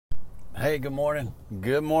Hey, good morning.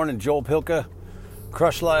 Good morning, Joel Pilka.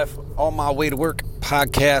 Crush Life, on my way to work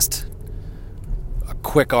podcast. A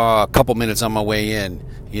quick couple minutes on my way in.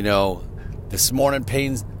 You know, this morning,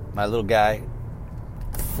 Payne's, my little guy,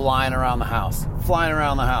 flying around the house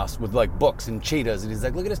with like books and cheetahs. And he's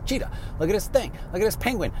like, look at this cheetah. Look at this thing. Look at this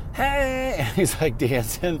penguin. Hey. And he's like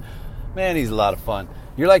dancing. Man, he's a lot of fun.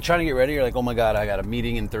 You're like trying to get ready. You're like, oh my God, I got a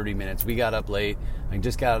meeting in 30 minutes. We got up late. I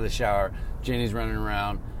just got out of the shower. Jenny's running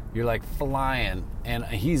around. You're like flying, and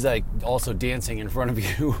he's like also dancing in front of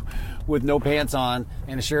you with no pants on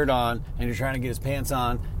and a shirt on, and you're trying to get his pants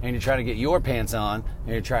on, and you're trying to get your pants on, and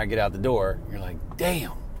you're trying to get out the door. You're like,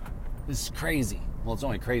 damn, this is crazy. Well, it's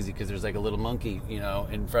only crazy because there's like a little monkey, you know,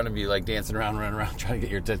 in front of you, like dancing around, running around, trying to get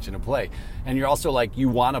your attention to play. And you're also like, you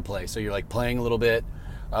want to play, so you're like playing a little bit.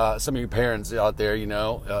 Some of you parents out there, you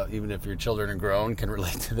know, even if your children are grown, can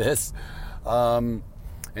relate to this.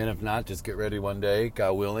 And if not, just get ready one day,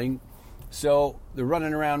 God willing. So they're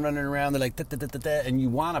running around. They're like, da, and you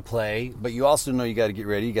want to play, but you also know you got to get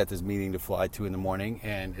ready. You got this meeting to fly to in the morning.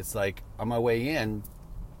 And it's like, on my way in,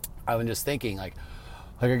 I was just thinking, like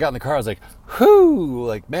I got in the car, I was like, whoo,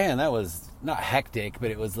 like, man, that was not hectic, but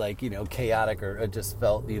it was like, you know, chaotic, or it just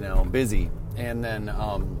felt, you know, busy. And then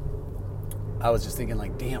I was just thinking,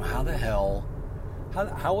 like, damn, how the hell,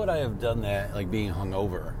 how would I have done that, like being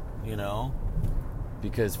hungover, you know?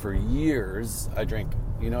 Because for years I drank,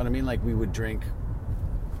 you know what I mean? Like we would drink,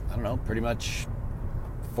 I don't know, pretty much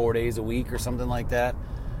 4 days a week or something like that.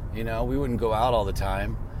 You know, we wouldn't go out all the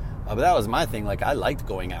time. But that was my thing. Like I liked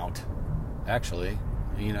going out, actually,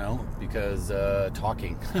 you know, because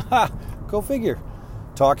talking, go figure,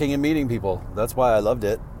 talking and meeting people. That's why I loved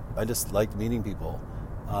it. I just liked meeting people.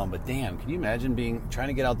 But damn, can you imagine trying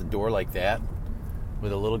to get out the door like that?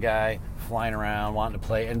 With a little guy flying around, wanting to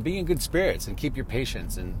play, and be in good spirits, and keep your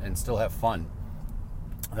patience, and still have fun.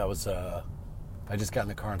 That was, I just got in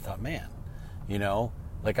the car and thought, man, you know,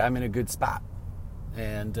 like I'm in a good spot.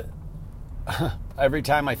 And every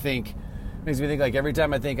time I think, makes me think, like every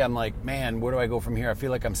time I think, I'm like, man, where do I go from here? I feel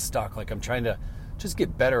like I'm stuck, like I'm trying to just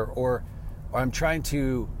get better, or I'm trying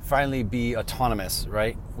to finally be autonomous,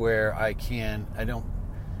 right? Where I'm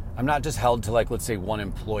not just held to, like, let's say one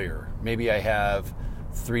employer. Maybe I have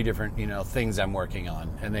 3 different, you know, things I'm working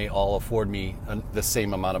on, and they all afford me the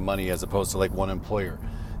same amount of money as opposed to like one employer,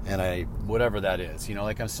 and whatever that is, you know,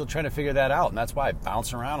 like I'm still trying to figure that out, and that's why I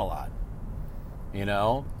bounce around a lot, you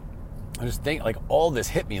know. I just think, like, all this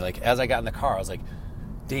hit me, like as I got in the car, I was like,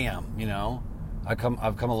 damn, you know, I've come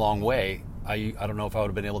a long way. I don't know if I would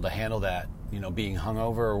have been able to handle that, you know, being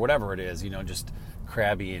hungover or whatever it is, you know, just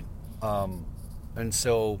crabby, and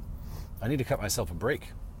so I need to cut myself a break,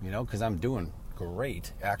 you know, because I'm doing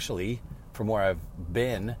great, actually, from where I've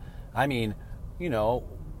been. I mean, you know,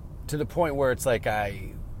 to the point where it's like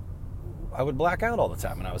I would black out all the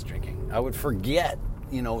time when I was drinking. I would forget,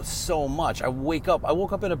 you know, so much. I woke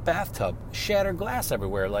up in a bathtub, shattered glass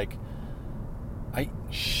everywhere. Like, I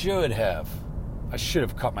should have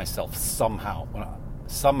cut myself somehow.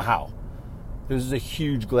 This is a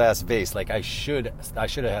huge glass vase. Like, I should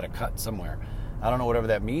have had a cut somewhere. I don't know whatever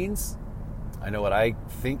that means. I know what I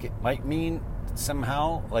think it might mean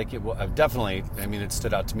somehow. Like, I've definitely, I mean, it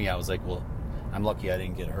stood out to me. I was like, well, I'm lucky I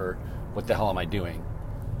didn't get hurt. What the hell am I doing?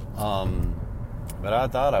 But I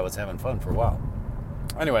thought I was having fun for a while.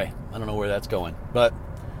 Anyway, I don't know where that's going. But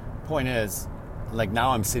point is, like,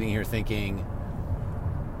 now I'm sitting here thinking,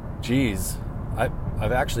 geez,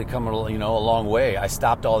 I've actually come, you know, a long way. I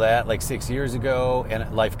stopped all that like 6 years ago,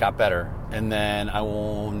 and life got better. And then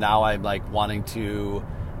now I'm like wanting to,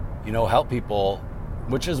 you know, help people,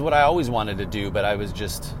 which is what I always wanted to do, but I was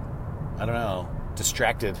just, I don't know,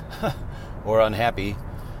 distracted or unhappy.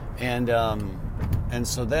 And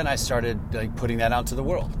so then I started like putting that out to the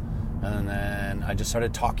world. And then I just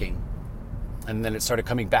started talking. And then it started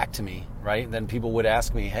coming back to me, right? Then people would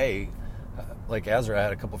ask me, hey, like Ezra, I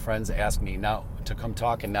had a couple friends ask me now to come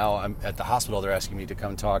talk, and now I'm at the hospital. They're asking me to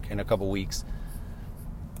come talk in a couple weeks.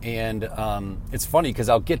 And it's funny because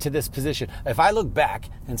I'll get to this position. If I look back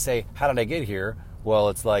and say, how did I get here? Well,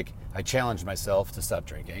 it's like I challenged myself to stop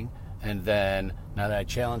drinking. And then now that I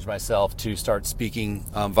challenged myself to start speaking,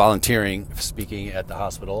 volunteering, speaking at the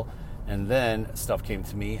hospital, and then stuff came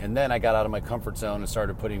to me. And then I got out of my comfort zone and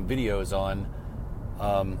started putting videos on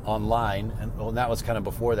online. And well, that was kind of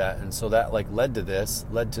before that. And so that like led to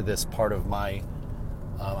this part of my,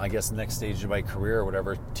 I guess, next stage of my career or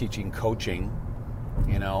whatever, teaching coaching,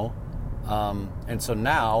 you know. And so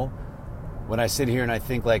now when I sit here and I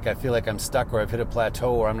think like I feel like I'm stuck or I've hit a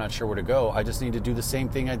plateau or I'm not sure where to go, I just need to do the same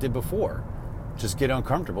thing I did before. Just get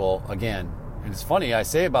uncomfortable again. And it's funny, I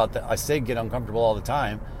say get uncomfortable all the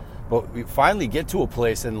time, But we finally get to a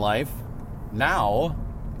place in life now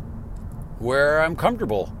where I'm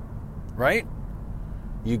comfortable, right?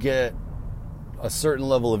 You get a certain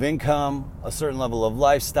level of income, a certain level of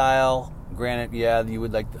lifestyle. Granted, yeah,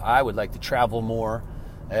 I would like to travel more,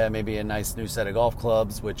 maybe a nice new set of golf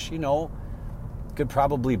clubs, which, could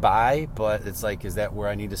probably buy, but it's like, is that where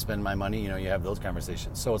I need to spend my money? You have those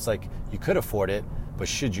conversations. So it's like, you could afford it, but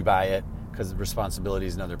should you buy it? Because of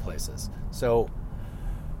responsibilities in other places. So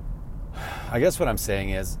I guess what I'm saying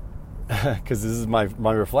is, because this is my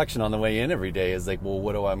reflection on the way in every day, is like, well,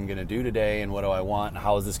 what am I going to do today, and what do I want, and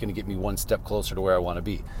how is this going to get me one step closer to where I want to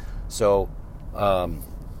be? So, and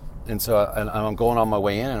I'm going on my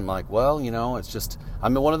way in, and I'm like, well, it's just,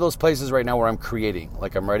 I'm in one of those places right now where I'm creating.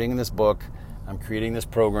 Like, I'm writing this book, I'm creating this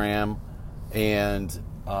program, and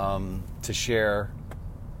to share,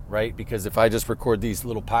 right? Because if I just record these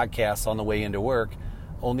little podcasts on the way into work,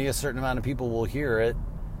 only a certain amount of people will hear it,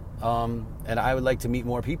 and I would like to meet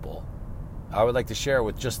more people. I would like to share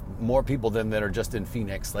with just more people than that are just in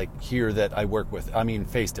Phoenix, like here that I work with. I mean,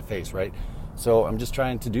 face to face, right? So I'm just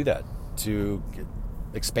trying to do that, to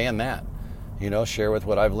expand that, share with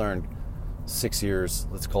what I've learned 6 years,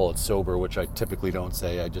 let's call it sober, which I typically don't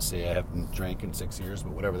say. I just say I haven't drank in 6 years,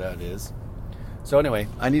 but whatever that is. So anyway,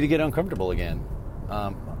 I need to get uncomfortable again.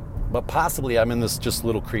 But possibly I'm in this just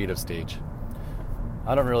little creative stage.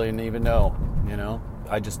 I don't really even know,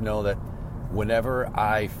 I just know that whenever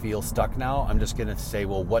I feel stuck now, I'm just going to say,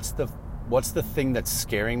 well, what's the thing that's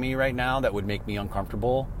scaring me right now that would make me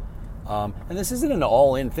uncomfortable? And this isn't an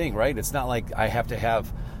all-in thing, right? It's not like I have to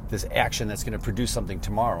have this action that's going to produce something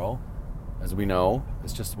tomorrow, as we know.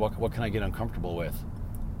 It's just what can I get uncomfortable with?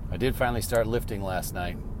 I did finally start lifting last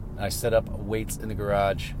night. I set up weights in the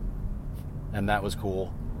garage, and that was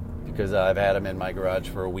cool because I've had them in my garage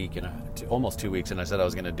for a week and almost 2 weeks, and I said I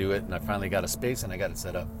was going to do it, and I finally got a space and I got it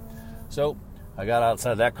set up. So I got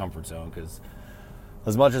outside of that comfort zone because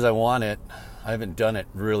as much as I want it, I haven't done it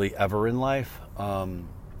really ever in life.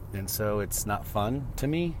 And so it's not fun to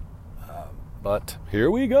me. But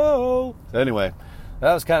here we go. Anyway,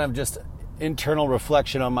 that was kind of just internal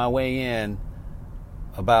reflection on my way in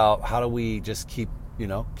about how do we just keep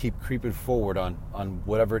creeping forward on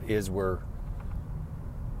whatever it is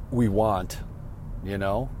we want,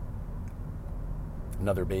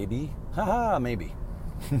 Another baby? Haha, maybe.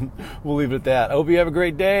 We'll leave it at that. I hope you have a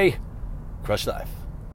great day. Crush Life.